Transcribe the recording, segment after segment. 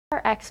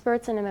our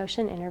Experts in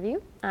Emotion interview.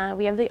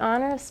 We have the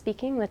honor of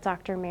speaking with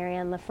Dr.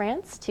 Marianne La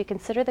France to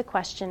consider the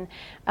question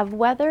of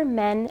whether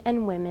men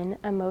and women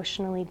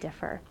emotionally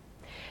differ.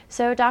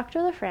 So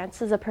Dr. La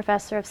France is a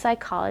professor of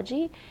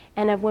psychology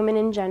and of women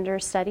and gender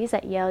studies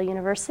at Yale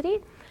University,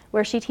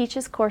 where she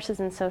teaches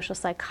courses in social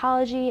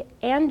psychology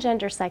and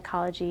gender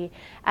psychology,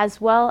 as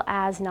well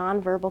as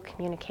nonverbal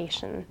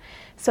communication.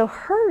 So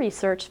her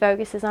research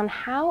focuses on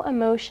how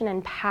emotion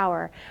and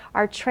power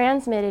are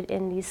transmitted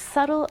in these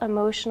subtle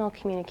emotional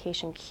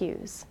communication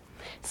cues.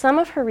 Some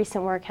of her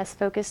recent work has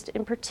focused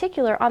in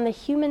particular on the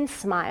human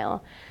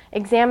smile,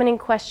 examining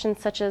questions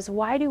such as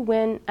why do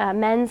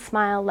men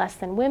smile less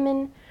than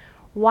women,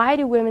 why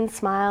do women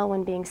smile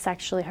when being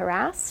sexually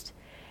harassed,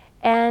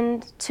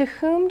 and to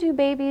whom do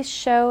babies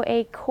show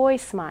a coy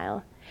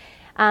smile?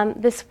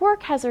 This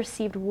work has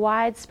received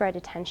widespread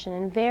attention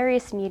in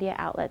various media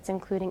outlets,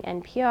 including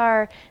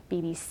NPR,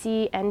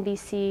 BBC,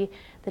 NBC,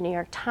 the New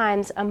York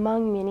Times,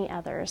 among many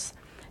others.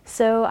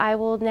 So I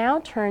will now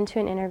turn to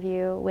an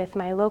interview with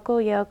my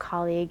local Yale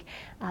colleague,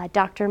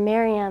 Dr.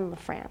 Marianne La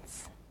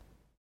France.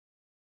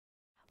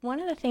 One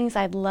of the things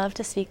I'd love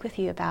to speak with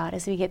you about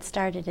as we get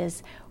started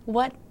is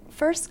what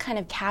first kind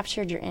of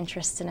captured your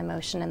interest in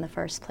emotion in the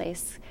first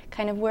place?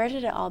 Kind of where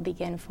did it all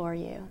begin for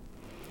you?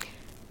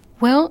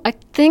 Well, I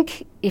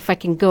think if I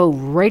can go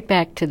right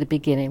back to the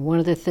beginning, one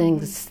of the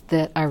things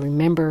that I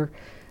remember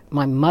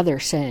my mother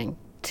saying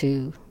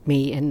to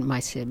me and my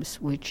sibs,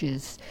 which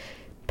is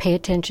pay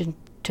attention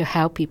to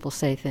how people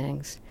say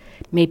things,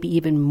 maybe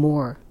even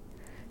more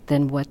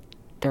than what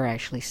they're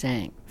actually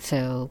saying.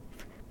 So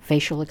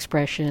facial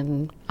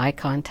expression, eye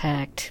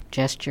contact,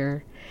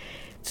 gesture.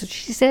 So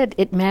she said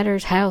it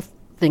matters how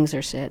things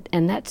are said,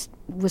 and that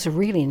was a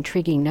really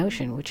intriguing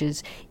notion, which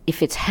is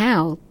if it's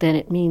how, then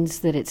it means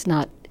that it's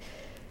not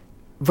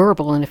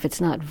verbal, and if it's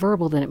not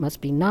verbal, then it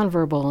must be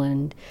nonverbal,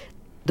 and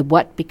the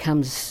what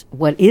becomes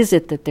what is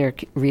it that they're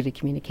really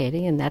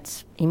communicating, and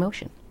that's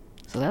emotion.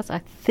 So that's, I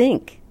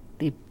think,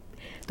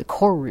 the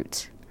core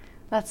roots.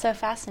 That's so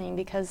fascinating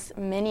because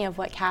many of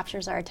what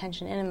captures our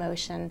attention in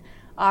emotion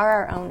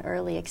are our own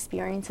early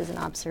experiences and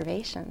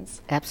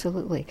observations.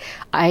 Absolutely.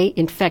 I,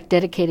 in fact,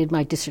 dedicated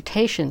my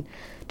dissertation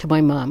to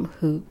my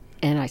mom,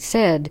 and I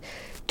said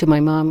to my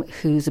mom,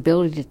 whose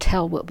ability to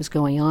tell what was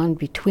going on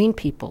between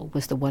people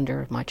was the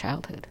wonder of my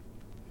childhood.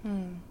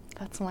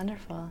 That's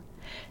wonderful.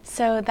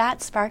 So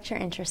that sparked your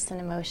interest in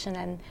emotion,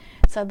 and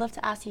so I'd love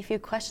to ask you a few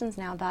questions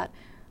now about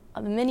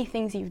the many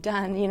things you've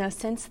done,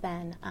 since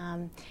then,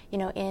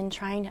 in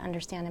trying to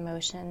understand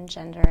emotion,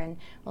 gender, and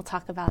we'll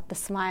talk about the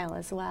smile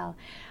as well.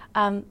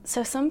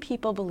 So some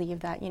people believe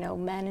that,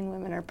 men and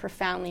women are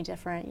profoundly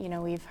different.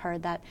 We've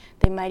heard that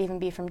they might even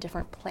be from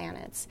different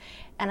planets.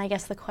 And I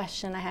guess the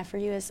question I have for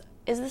you is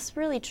this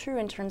really true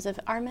in terms of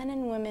are men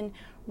and women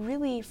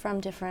really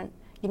from different,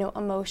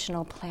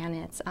 emotional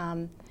planets?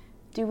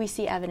 Do we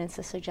see evidence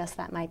to suggest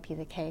that might be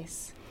the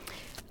case?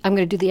 I'm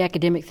going to do the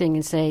academic thing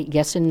and say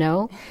yes and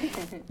no,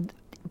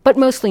 but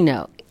mostly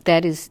no.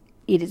 That is,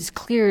 it is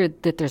clear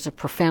that there's a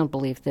profound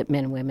belief that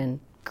men and women,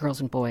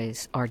 girls and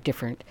boys, are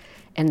different.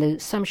 And the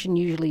assumption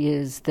usually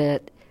is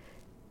that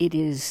it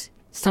is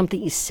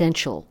something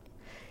essential,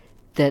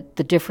 that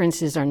the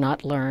differences are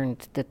not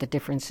learned, that the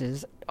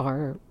differences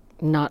are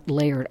not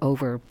layered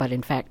over, but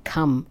in fact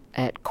come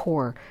at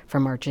core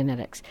from our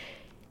genetics.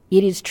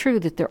 It is true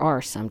that there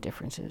are some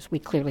differences. We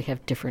clearly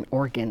have different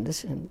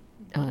organs and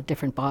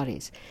different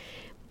bodies.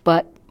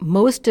 But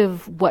most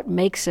of what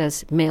makes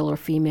us male or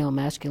female,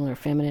 masculine or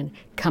feminine,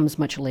 comes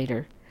much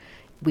later.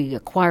 We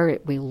acquire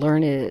it, we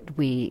learn it,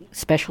 we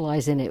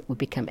specialize in it, we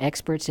become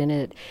experts in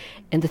it.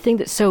 And the thing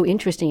that's so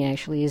interesting,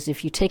 actually, is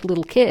if you take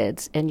little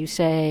kids and you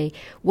say,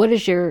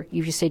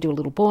 you say to a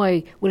little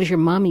boy, what does your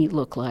mommy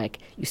look like?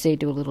 You say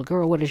to a little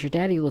girl, what does your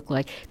daddy look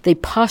like? They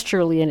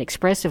posturally and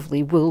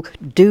expressively will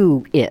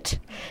do it.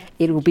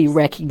 It will be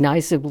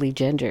recognizably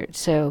gendered.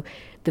 So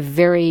the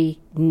very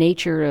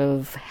nature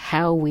of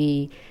how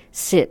we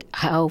sit,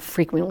 how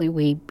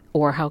frequently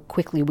or how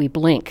quickly we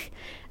blink,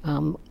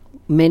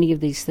 many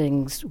of these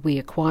things we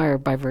acquire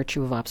by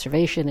virtue of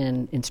observation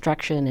and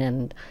instruction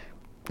and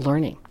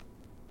learning.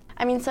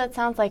 So it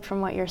sounds like from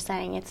what you're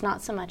saying, it's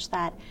not so much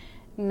that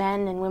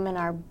men and women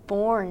are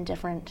born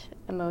different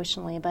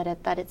emotionally,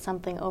 but that it's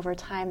something over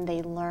time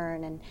they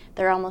learn, and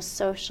they're almost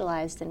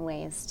socialized in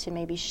ways to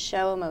maybe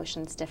show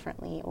emotions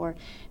differently or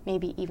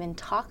maybe even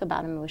talk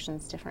about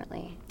emotions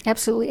differently.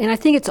 Absolutely, and I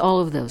think it's all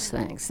of those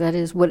things. That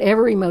is,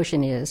 whatever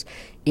emotion is,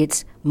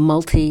 it's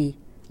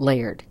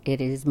multi-layered.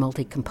 It is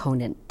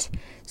multi-component.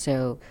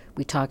 So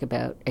we talk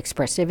about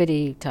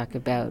expressivity, talk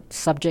about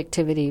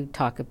subjectivity,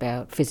 talk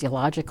about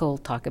physiological,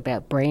 talk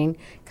about brain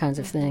kinds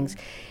of things.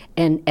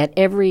 And at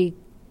every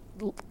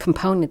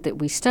component that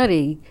we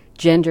study,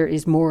 gender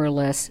is more or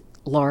less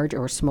large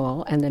or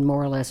small, and then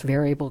more or less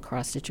variable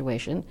across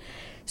situation.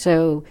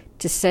 So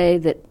to say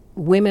that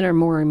women are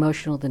more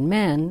emotional than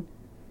men,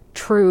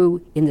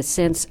 true in the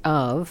sense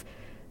of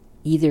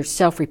either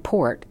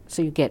self-report,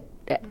 so you get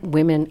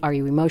women, are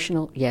you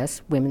emotional?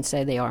 Yes, women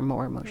say they are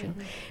more emotional.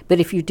 But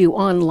if you do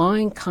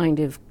online kind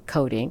of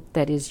coding,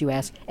 that is, you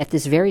ask at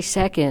this very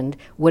second,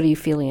 what are you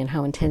feeling and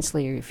how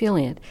intensely are you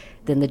feeling it,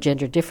 then the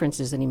gender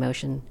differences in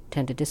emotion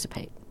tend to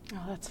dissipate.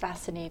 Oh, that's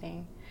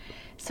fascinating.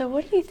 So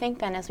what do you think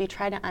then, as we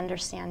try to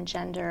understand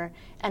gender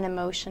and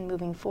emotion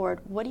moving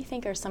forward, what do you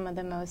think are some of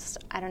the most,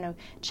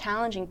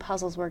 challenging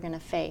puzzles we're going to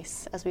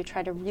face as we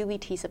try to really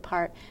tease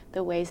apart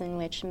the ways in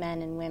which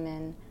men and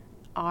women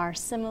are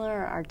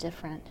similar or are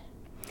different?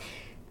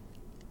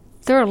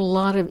 There are a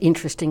lot of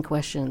interesting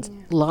questions.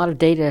 Yeah. A lot of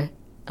data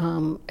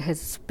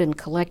has been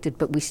collected,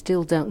 but we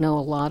still don't know a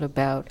lot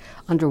about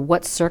under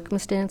what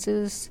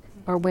circumstances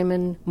are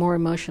women more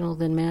emotional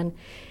than men,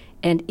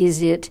 and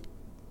is it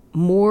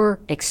more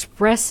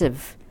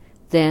expressive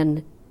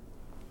than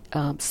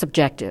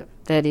subjective.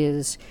 That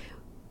is,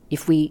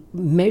 if we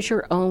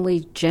measure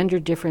only gender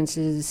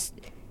differences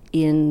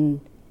in,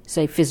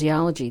 say,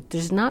 physiology,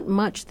 there's not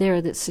much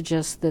there that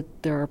suggests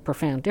that there are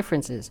profound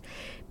differences.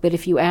 But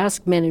if you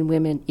ask men and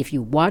women, if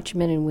you watch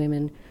men and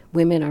women,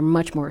 women are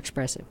much more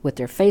expressive with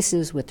their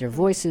faces, with their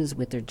voices,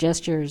 with their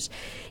gestures.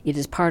 It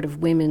is part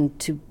of women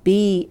to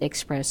be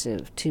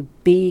expressive, to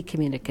be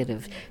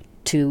communicative,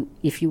 to,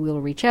 if you will,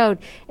 reach out.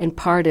 And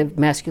part of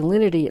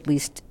masculinity, at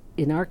least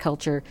in our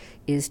culture,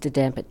 is to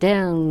damp it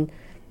down,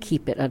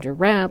 keep it under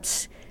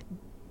wraps,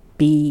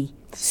 be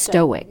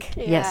stoic.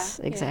 Yeah, yes,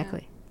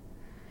 exactly. Yeah.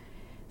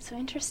 So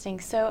interesting.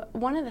 So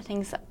one of the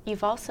things that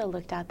you've also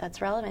looked at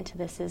that's relevant to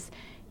this is,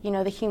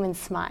 the human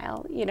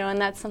smile, and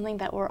that's something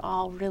that we're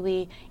all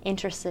really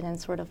interested in,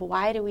 sort of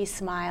why do we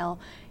smile,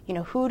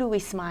 who do we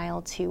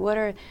smile to, what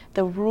are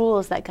the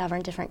rules that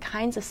govern different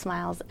kinds of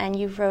smiles, and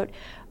you wrote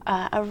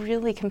a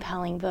really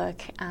compelling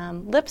book,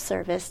 Lip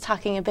Service,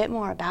 talking a bit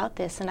more about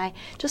this, and I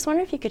just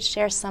wonder if you could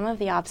share some of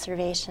the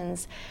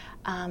observations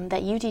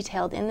that you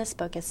detailed in this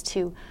book as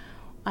to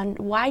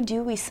why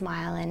do we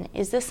smile, and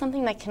is this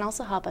something that can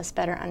also help us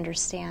better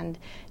understand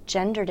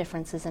gender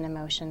differences in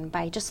emotion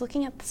by just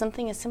looking at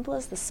something as simple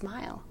as the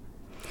smile?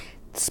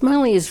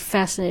 Smiling is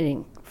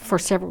fascinating for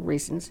several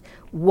reasons.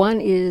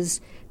 One is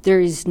there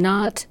is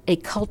not a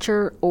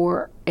culture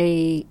or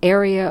a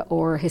area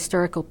or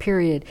historical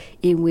period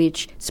in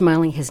which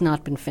smiling has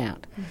not been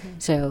found.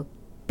 So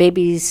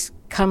babies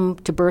come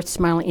to birth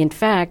smiling. In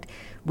fact,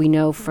 we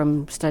know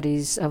from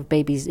studies of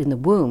babies in the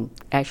womb,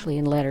 actually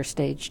in latter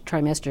stage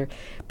trimester,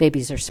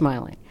 babies are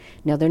smiling.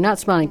 Now, they're not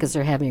smiling because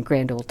they're having a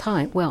grand old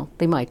time. Well,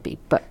 they might be,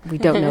 but we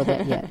don't know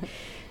that yet.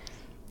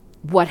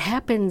 What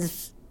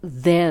happens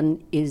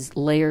then is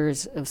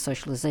layers of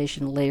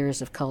socialization,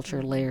 layers of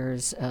culture,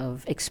 layers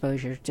of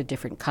exposure to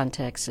different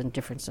contexts and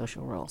different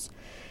social roles.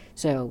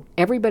 So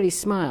everybody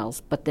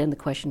smiles, but then the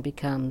question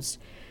becomes,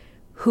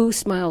 who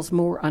smiles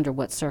more under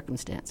what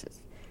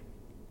circumstances?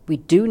 We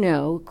do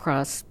know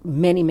across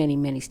many, many,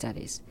 many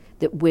studies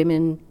that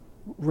women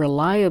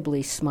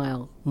reliably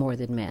smile more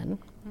than men,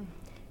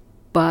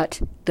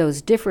 but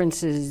those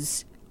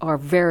differences are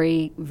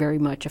very, very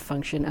much a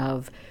function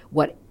of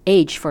what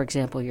age, for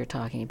example, you're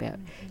talking about.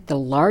 The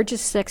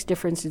largest sex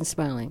difference in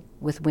smiling,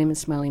 with women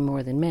smiling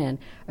more than men,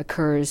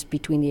 occurs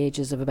between the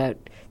ages of about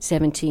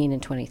 17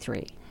 and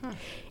 23.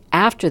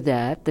 After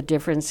that, the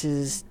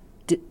differences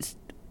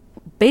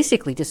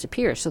basically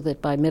disappear, so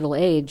that by middle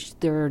age,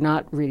 there are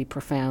not really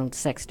profound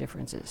sex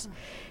differences.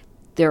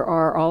 There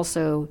are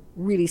also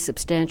really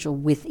substantial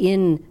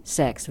within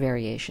sex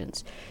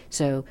variations.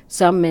 So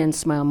some men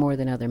smile more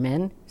than other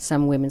men,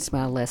 some women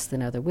smile less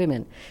than other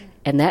women,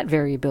 and that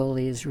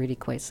variability is really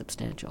quite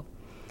substantial.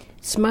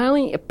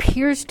 Smiling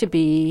appears to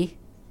be,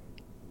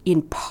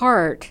 in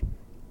part,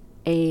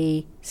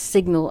 a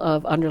signal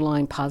of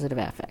underlying positive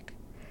affect,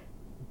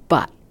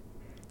 but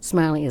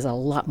smiling is a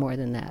lot more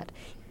than that.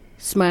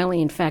 Smiling,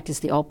 in fact,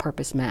 is the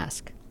all-purpose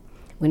mask.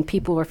 When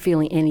people are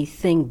feeling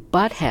anything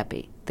but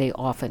happy, they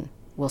often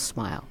will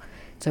smile.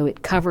 So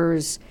it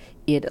covers,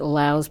 it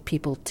allows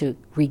people to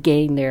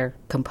regain their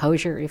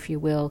composure, if you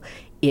will.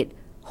 It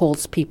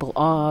holds people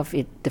off.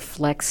 It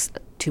deflects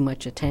too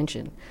much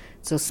attention.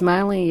 So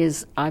smiling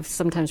is, I've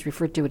sometimes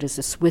referred to it as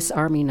a Swiss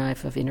Army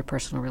knife of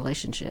interpersonal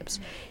relationships.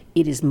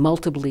 It is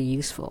multiply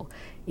useful.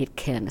 It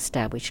can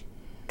establish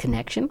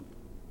connection.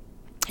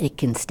 It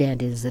can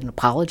stand as an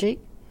apology.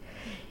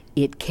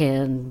 It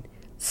can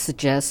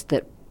suggest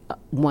that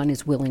one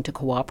is willing to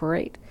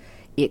cooperate.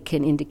 It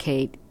can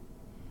indicate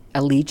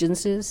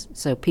allegiances.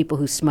 So people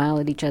who smile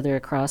at each other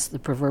across the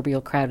proverbial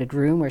crowded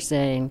room are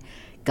saying,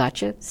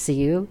 gotcha, see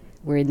you,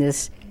 we're in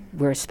this,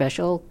 we're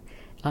special.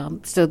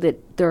 So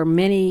that there are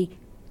many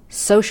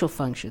social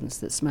functions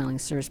that smiling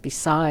serves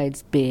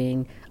besides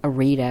being a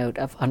readout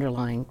of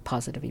underlying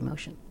positive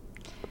emotion.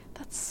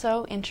 That's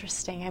so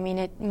interesting. I mean,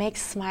 it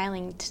makes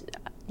smiling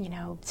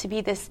to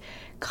be this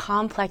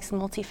complex,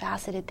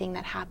 multifaceted thing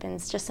that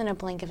happens just in a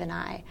blink of an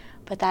eye,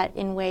 but that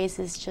in ways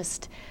is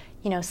just,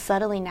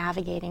 subtly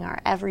navigating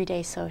our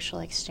everyday social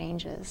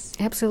exchanges.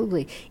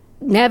 Absolutely.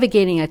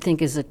 Navigating, I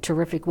think, is a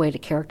terrific way to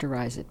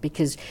characterize it,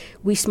 because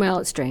we smile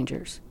at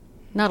strangers.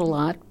 not a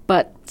lot,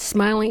 but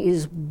smiling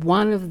is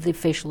one of the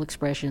facial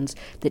expressions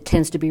that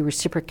tends to be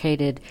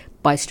reciprocated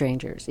by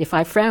strangers. If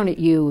I frown at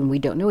you and we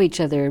don't know each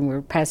other and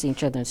we're passing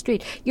each other on the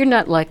street, you're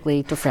not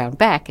likely to frown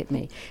back at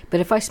me. But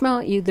if I smile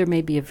at you, there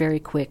may be a very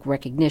quick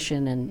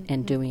recognition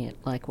and doing it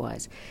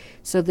likewise.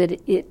 So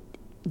that it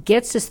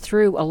gets us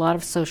through a lot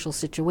of social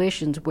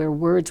situations where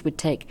words would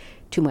take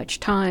too much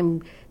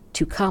time,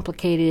 too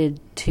complicated,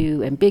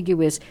 too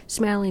ambiguous.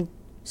 Smiling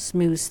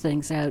smooths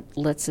things out,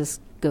 lets us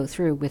go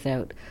through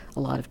without a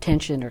lot of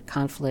tension or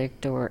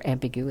conflict or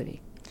ambiguity.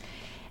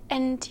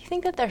 And do you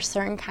think that there are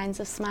certain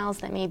kinds of smiles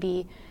that may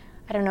be,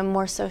 I don't know,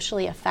 more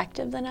socially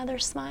effective than other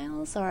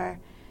smiles, or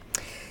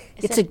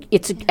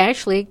it's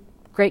actually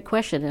a great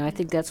question, and I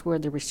think that's where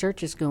the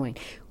research is going.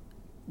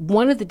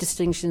 One of the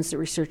distinctions that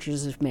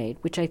researchers have made,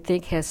 which I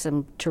think has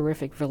some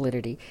terrific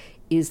validity,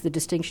 is the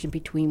distinction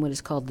between what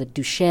is called the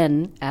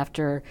Duchenne,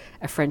 after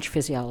a French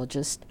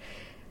physiologist,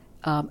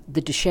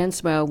 the Duchenne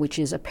smile, which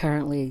is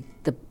apparently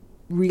the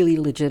really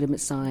legitimate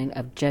sign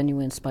of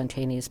genuine,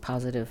 spontaneous,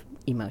 positive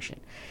emotion.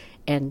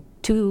 And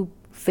two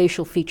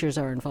facial features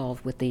are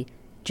involved with the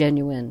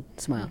genuine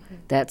smile. Mm-hmm.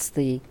 That's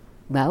the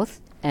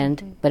mouth,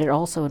 but it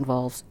also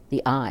involves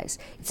the eyes.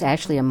 It's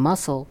actually a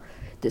muscle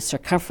that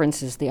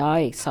circumferences the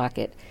eye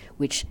socket,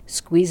 which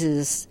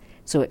squeezes,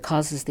 so it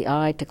causes the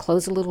eye to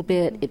close a little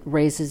bit. It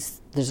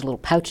raises, there's a little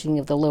pouching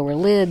of the lower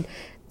lid.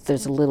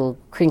 There's a little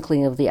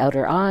crinkling of the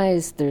outer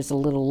eyes. There's a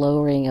little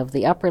lowering of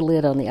the upper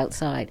lid on the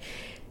outside.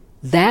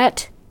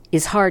 That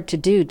is hard to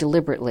do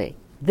deliberately.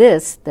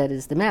 This, that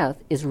is the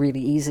mouth, is really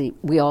easy.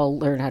 We all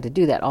learn how to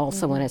do that. All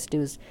someone has to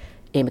do is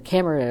aim a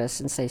camera at us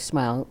and say,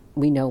 smile.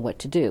 We know what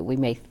to do. We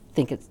may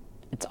think it's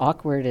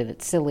awkward and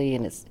it's silly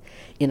and it's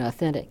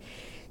inauthentic.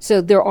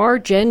 So there are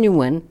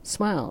genuine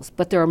smiles,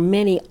 but there are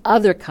many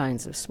other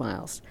kinds of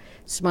smiles.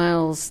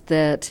 Smiles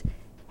that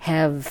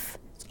have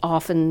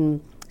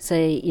often,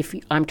 say, if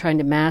I'm trying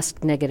to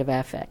mask negative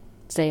affect,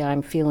 say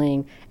I'm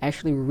feeling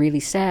actually really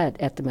sad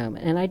at the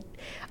moment. And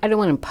I don't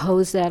want to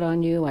impose that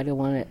on you. I don't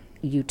want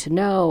you to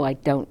know. I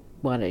don't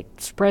want to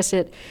express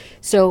it.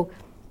 So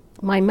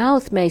my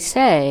mouth may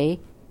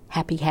say,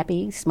 happy,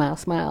 happy, smile,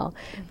 smile.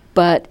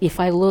 But if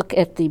I look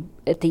at the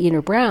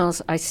inner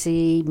brows, I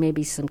see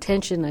maybe some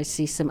tension. I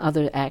see some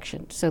other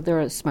action. So there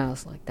are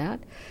smiles like that.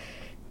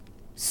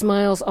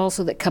 Smiles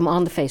also that come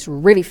on the face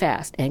really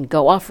fast and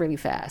go off really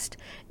fast.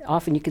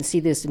 Often you can see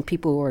this in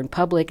people who are in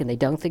public and they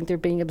don't think they're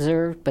being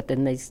observed, but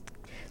then they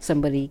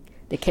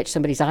catch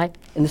somebody's eye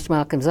and the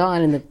smile comes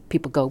on and the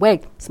people go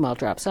away, smile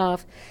drops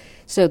off.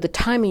 So the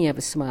timing of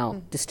a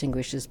smile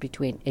distinguishes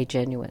between a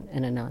genuine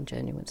and a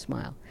non-genuine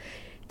smile.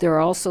 There are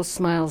also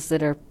smiles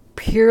that are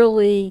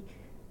purely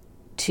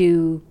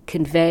to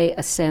convey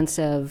a sense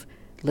of,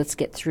 let's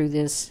get through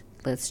this,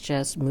 let's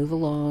just move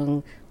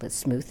along, let's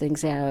smooth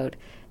things out.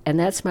 And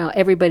that smile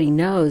everybody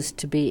knows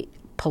to be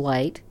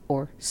polite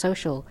or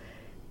social,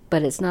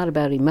 but it's not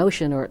about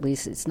emotion, or at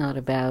least it's not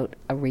about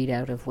a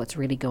readout of what's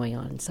really going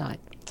on inside.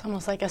 It's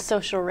almost like a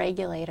social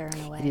regulator in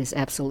a way. It is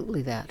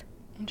absolutely that.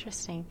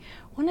 Interesting.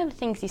 One of the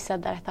things you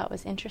said that I thought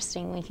was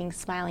interesting, linking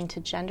smiling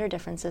to gender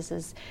differences,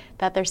 is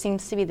that there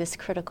seems to be this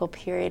critical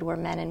period where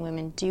men and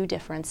women do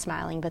differ in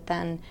smiling, but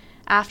then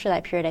after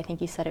that period, I think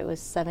you said it was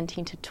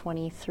 17 to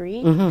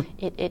 23,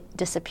 it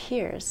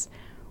disappears.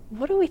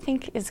 What do we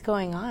think is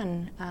going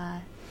on?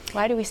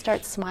 Why do we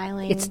start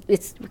smiling?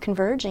 It's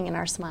converging in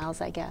our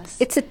smiles, I guess.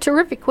 It's a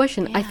terrific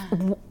question.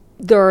 Yeah.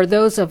 There are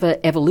those of an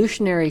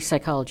evolutionary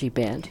psychology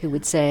bent who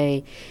would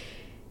say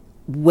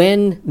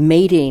when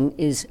mating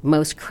is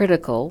most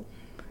critical,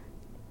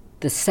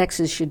 the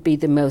sexes should be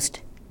the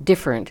most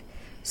different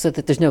so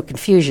that there's no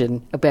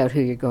confusion about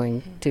who you're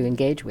going to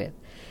engage with.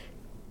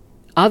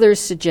 Others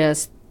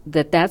suggest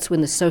that that's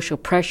when the social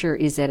pressure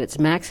is at its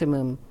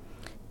maximum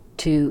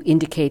to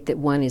indicate that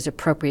one is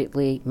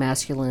appropriately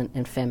masculine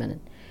and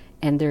feminine.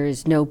 And there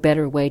is no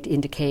better way to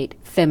indicate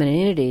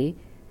femininity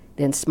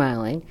than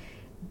smiling.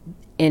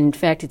 In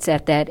fact, it's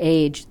at that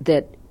age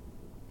that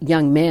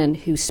young men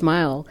who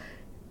smile,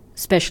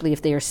 especially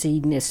if they are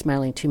seen as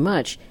smiling too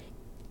much,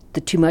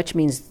 the too much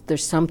means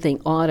there's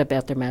something odd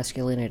about their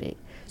masculinity.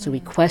 So we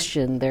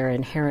question their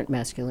inherent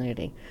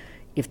masculinity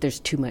if there's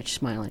too much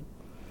smiling.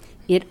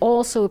 It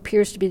also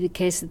appears to be the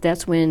case that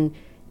that's when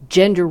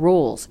gender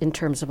roles, in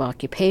terms of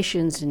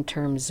occupations, in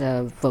terms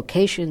of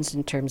vocations,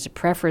 in terms of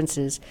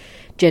preferences,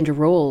 gender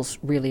roles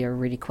really are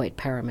really quite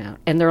paramount.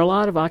 And there are a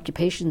lot of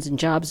occupations and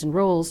jobs and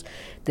roles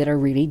that are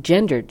really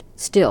gendered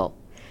still.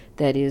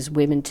 That is,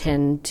 women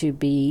tend to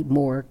be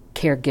more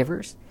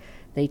caregivers.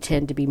 They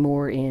tend to be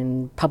more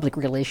in public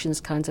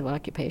relations kinds of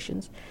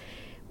occupations,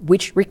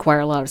 which require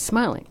a lot of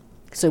smiling.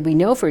 So we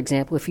know, for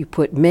example, if you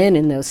put men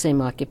in those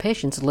same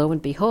occupations, lo and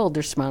behold,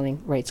 their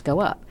smiling rates go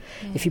up.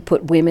 If you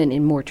put women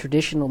in more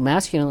traditional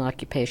masculine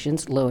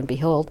occupations, lo and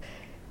behold,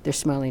 their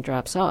smiling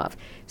drops off.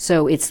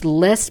 So it's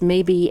less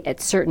maybe at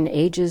certain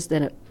ages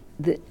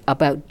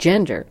about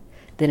gender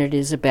than it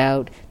is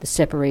about the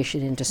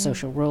separation into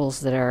social roles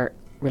that are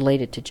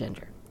related to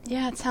gender.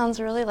 Yeah, it sounds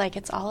really like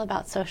it's all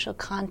about social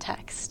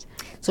context.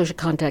 social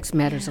context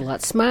matters a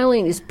lot.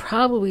 Smiling is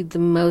probably the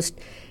most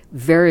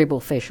variable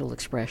facial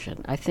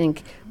expression. I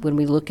think when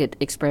we look at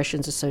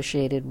expressions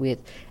associated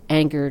with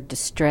anger,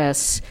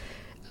 distress,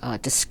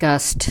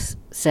 disgust,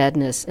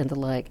 sadness, and the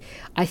like,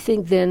 I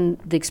think then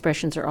the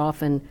expressions are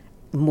often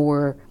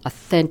more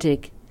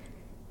authentic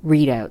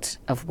readouts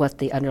of what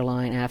the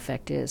underlying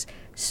affect is.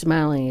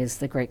 Smiling is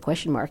the great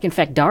question mark. In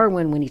fact,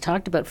 Darwin, when he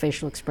talked about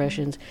facial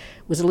expressions,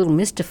 was a little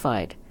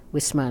mystified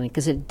with smiling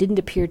because it didn't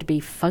appear to be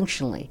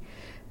functionally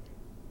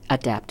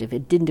adaptive.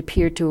 It didn't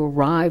appear to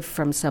arrive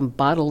from some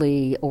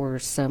bodily or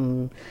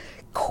some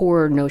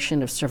core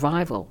notion of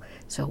survival.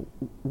 So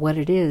what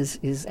it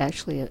is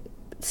actually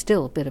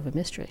still a bit of a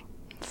mystery.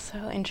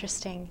 So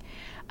interesting.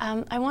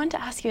 I wanted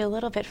to ask you a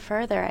little bit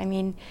further. I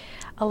mean,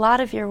 a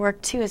lot of your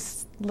work, too,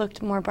 has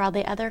looked more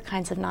broadly at other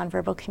kinds of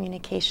nonverbal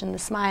communication, the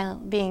smile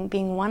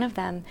being one of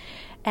them,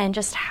 and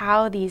just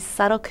how these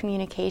subtle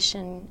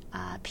communication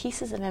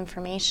pieces of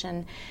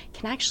information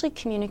can actually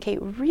communicate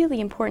really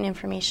important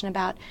information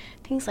about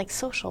things like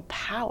social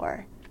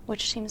power,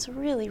 which seems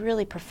really,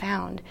 really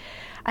profound.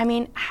 I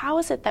mean, how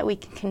is it that we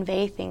can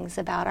convey things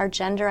about our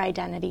gender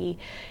identity,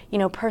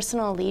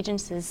 personal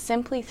allegiances,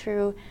 simply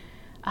through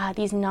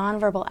these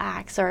nonverbal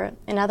acts, or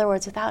in other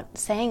words, without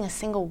saying a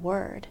single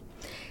word?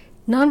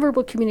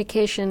 Nonverbal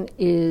communication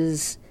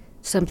is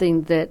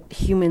something that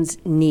humans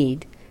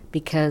need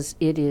because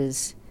it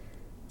is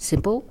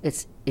simple,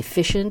 it's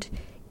efficient,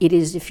 it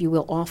is, if you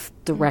will, off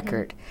the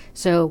record.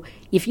 So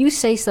if you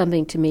say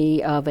something to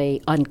me of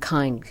a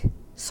unkind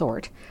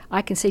sort,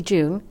 I can say,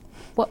 June,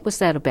 what was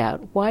that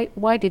about?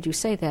 Why did you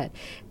say that?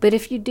 But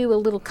if you do a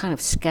little kind of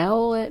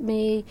scowl at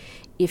me,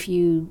 if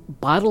you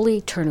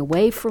bodily turn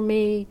away from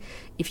me,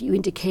 if you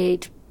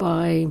indicate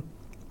by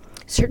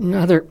certain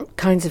other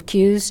kinds of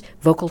cues,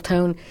 vocal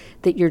tone,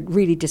 that you're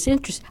really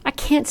disinterested, I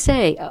can't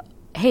say,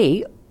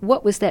 hey,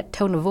 what was that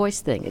tone of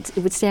voice thing? It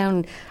would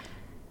sound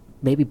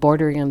maybe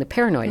bordering on the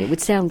paranoid. It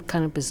would sound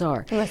kind of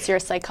bizarre. Unless you're a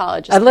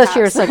psychologist. Unless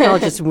you're a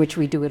psychologist, in which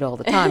we do it all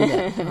the time.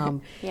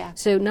 Then. Yeah.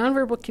 So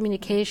nonverbal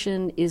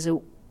communication is a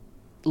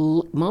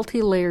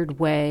multi-layered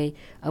way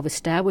of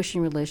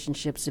establishing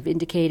relationships, of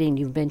indicating,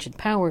 you've mentioned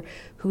power,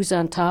 who's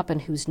on top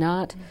and who's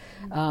not,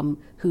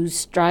 who's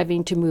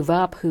striving to move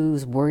up,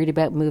 who's worried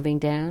about moving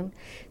down.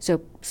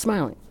 So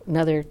smiling,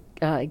 another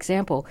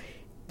example.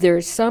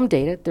 There's some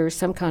data, there's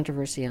some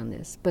controversy on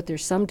this, but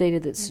there's some data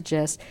that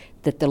suggests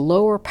that the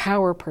lower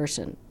power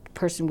person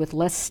with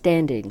less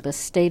standing, less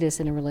status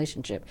in a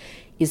relationship,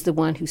 is the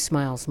one who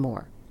smiles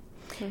more.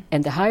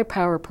 And the higher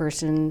power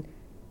person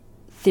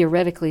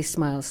theoretically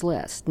smiles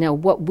less. Now,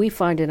 what we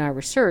find in our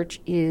research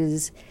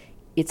is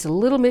it's a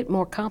little bit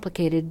more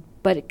complicated,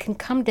 but it can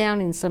come down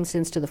in some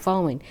sense to the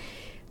following.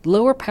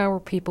 Lower power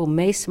people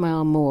may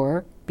smile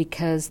more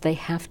because they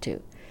have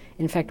to.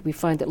 In fact, we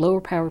find that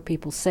lower power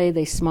people say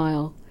they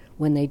smile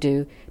when they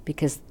do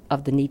because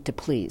of the need to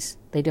please.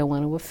 They don't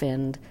want to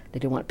offend. They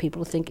don't want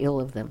people to think ill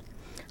of them.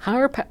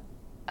 Higher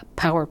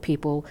power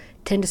people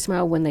tend to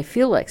smile when they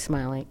feel like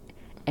smiling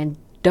and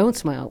don't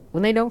smile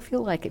when they don't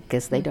feel like it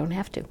because they don't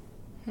have to.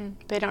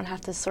 They don't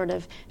have to sort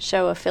of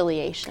show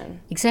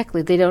affiliation.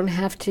 Exactly. They don't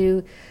have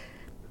to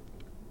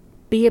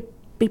be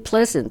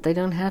pleasant. They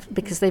don't have,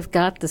 because they've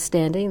got the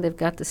standing, they've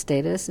got the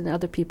status, and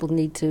other people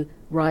need to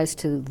rise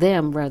to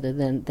them rather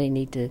than they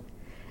need to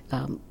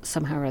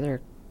somehow or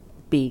other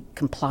be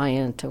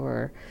compliant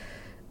or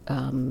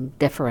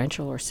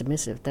deferential or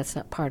submissive. That's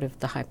not part of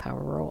the high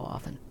power role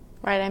often.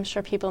 Right. I'm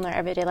sure people in their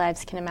everyday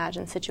lives can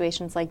imagine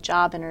situations like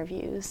job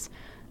interviews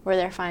where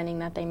they're finding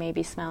that they may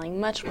be smiling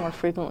much more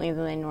frequently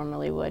than they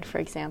normally would, for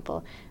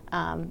example,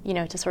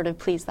 to sort of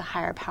please the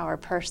higher power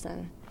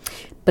person.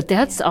 But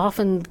that's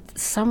often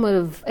somewhat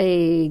of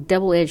a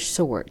double-edged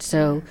sword.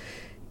 So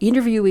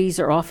interviewees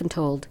are often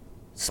told,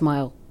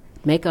 smile,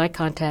 make eye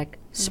contact,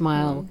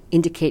 smile,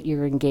 indicate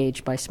you're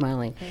engaged by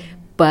smiling.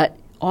 But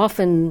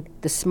often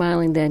the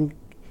smiling then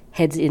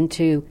heads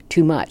into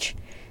too much.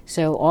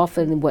 So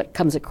often what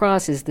comes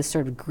across is this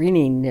sort of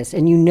grinningness,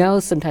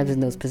 and sometimes in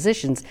those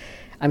positions,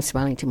 I'm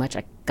smiling too much,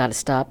 I got to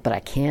stop, but I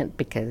can't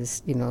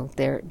because,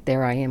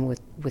 there I am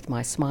with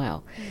my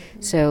smile.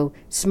 So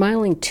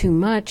smiling too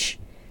much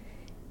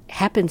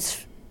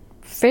happens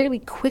fairly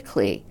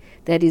quickly.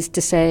 That is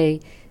to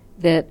say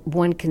that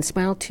one can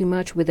smile too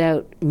much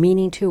without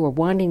meaning to or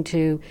wanting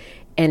to,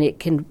 and it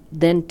can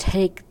then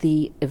take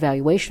the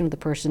evaluation of the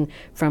person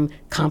from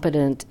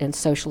competent and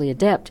socially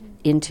adept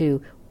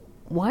into,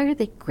 why are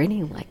they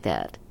grinning like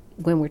that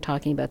when we're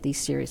talking about these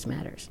serious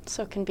matters?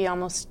 So it can be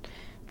almost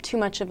too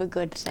much of a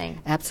good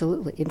thing.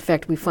 Absolutely. In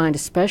fact, we find,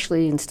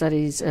 especially in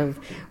studies of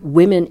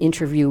women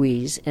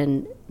interviewees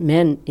and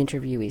men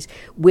interviewees,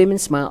 women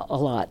smile a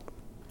lot.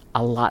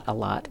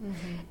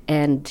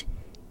 And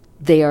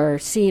they are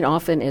seen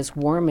often as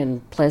warm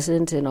and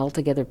pleasant and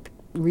altogether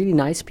really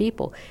nice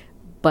people.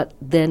 But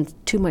then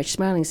too much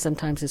smiling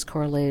sometimes is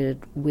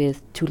correlated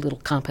with too little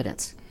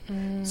competence.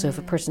 So if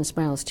a person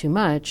smiles too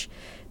much,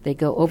 they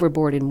go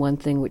overboard in one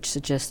thing, which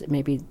suggests that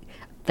maybe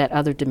that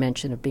other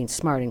dimension of being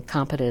smart and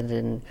competent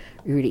and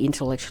really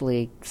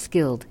intellectually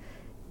skilled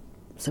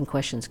some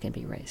questions can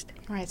be raised.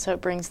 Right, so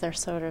it brings their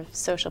sort of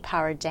social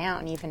power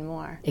down even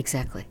more.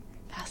 Exactly.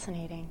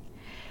 Fascinating.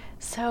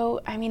 So,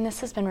 I mean,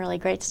 this has been really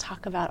great to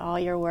talk about all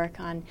your work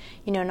on,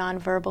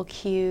 nonverbal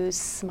cues,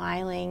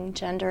 smiling,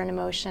 gender and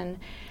emotion.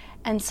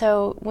 And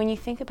so when you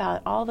think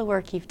about all the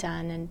work you've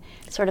done and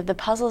sort of the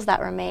puzzles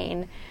that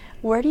remain,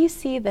 where do you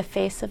see the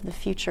face of the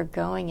future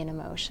going in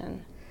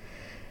emotion?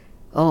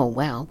 Oh,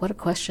 wow, what a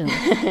question.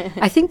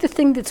 I think the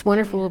thing that's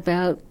wonderful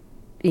about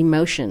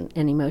emotion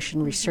and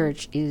emotion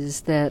research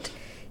is that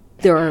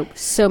there are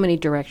so many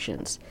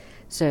directions.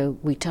 So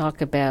we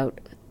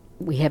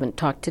haven't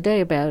talked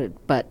today about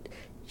it, but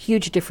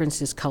huge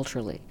differences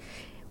culturally,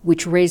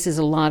 which raises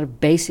a lot of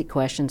basic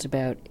questions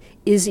about,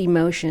 is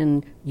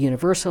emotion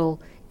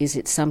universal? Is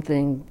it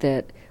something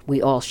that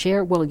we all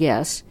share? Well,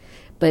 yes.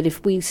 But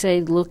if we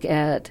look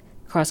at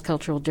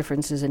cross-cultural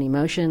differences in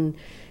emotion,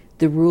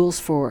 the rules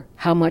for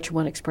how much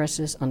one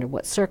expresses, under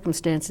what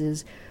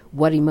circumstances,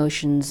 what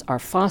emotions are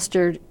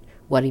fostered,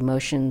 what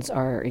emotions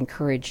are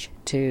encouraged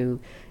to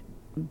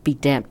be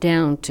damped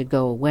down, to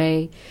go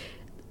away,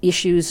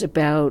 issues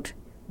about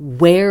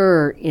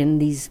where in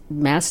these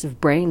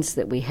massive brains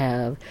that we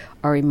have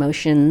are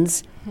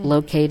emotions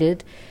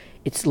located.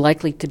 It's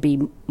likely to be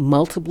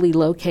multiply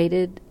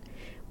located.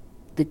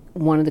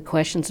 One of the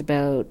questions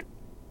about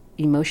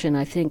emotion,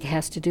 I think,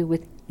 has to do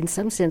with, in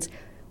some sense,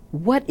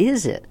 what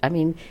is it? I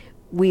mean,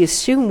 we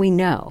assume we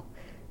know.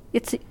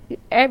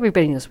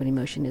 Everybody knows what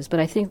emotion is, but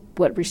I think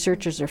what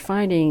researchers are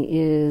finding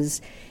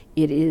is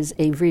it is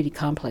a really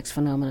complex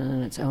phenomenon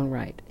in its own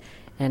right.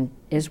 And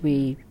as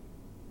we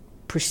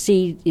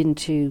proceed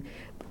into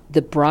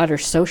the broader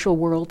social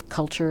world,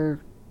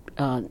 culture,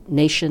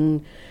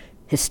 nation,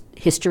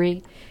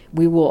 history,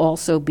 we will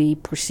also be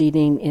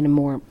proceeding in a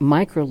more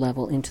micro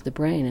level into the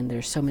brain, and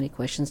there's so many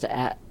questions to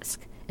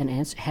ask and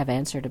have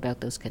answered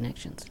about those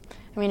connections.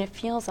 I mean, it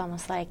feels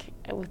almost like,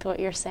 with what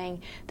you're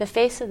saying, the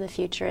face of the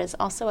future is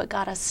also what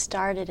got us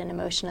started in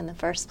emotion in the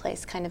first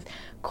place, kind of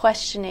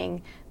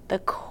questioning the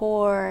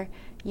core,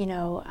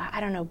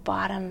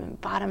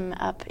 bottom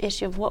up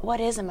issue of what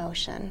is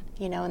emotion,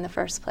 in the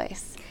first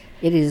place.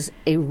 It is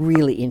a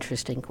really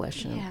interesting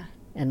question, yeah.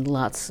 And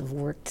lots of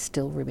work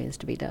still remains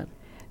to be done.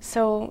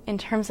 So in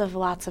terms of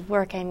lots of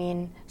work, I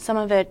mean, some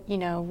of it,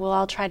 we'll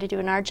all try to do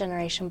in our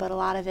generation, but a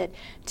lot of it,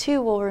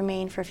 too, will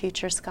remain for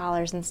future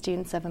scholars and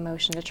students of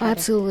emotion to try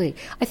Absolutely.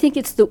 I think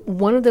it's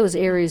one of those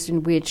areas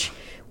in which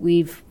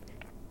we've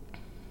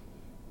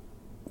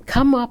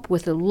come up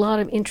with a lot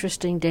of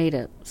interesting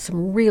data,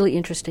 some really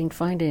interesting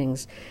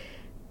findings,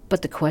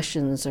 but the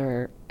questions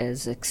are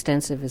as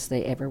extensive as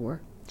they ever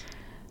were.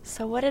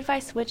 So what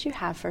advice would you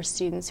have for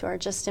students who are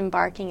just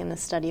embarking in the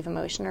study of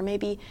emotion or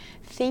maybe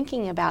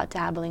thinking about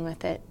dabbling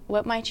with it?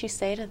 What might you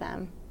say to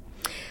them?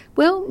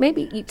 Well,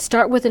 maybe you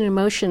start with an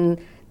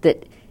emotion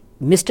that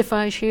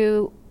mystifies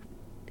you,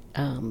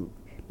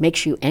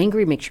 makes you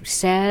angry, makes you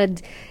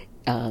sad,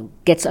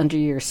 gets under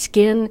your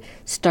skin.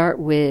 Start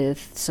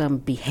with some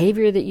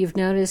behavior that you've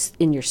noticed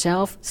in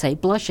yourself, say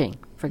blushing,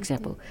 for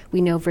example.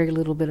 We know very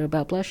little bit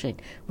about blushing,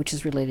 which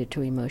is related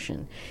to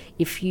emotion.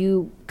 If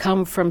you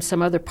come from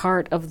some other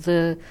part of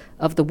the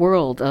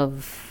world,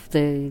 of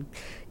the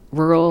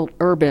rural,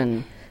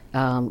 urban,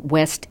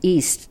 west,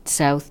 east,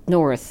 south,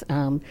 north,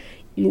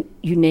 you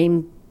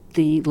name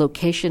the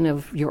location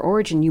of your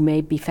origin, you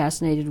may be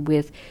fascinated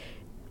with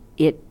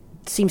it.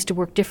 Seems to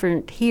work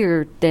different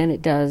here than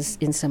it does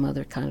in some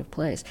other kind of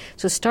place.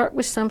 So start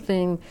with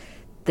something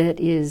that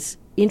is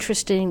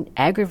interesting,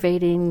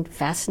 aggravating,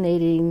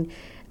 fascinating,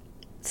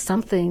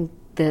 something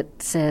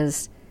that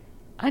says,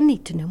 I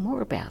need to know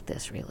more about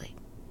this, really.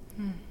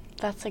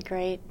 That's a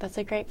great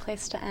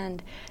place to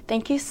end.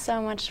 Thank you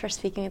so much for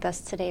speaking with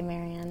us today,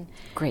 Marianne.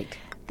 Great.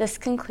 This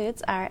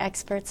concludes our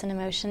Experts in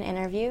Emotion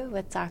interview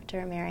with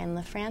Dr. Marianne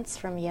La France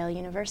from Yale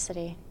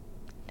University.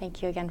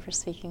 Thank you again for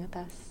speaking with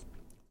us.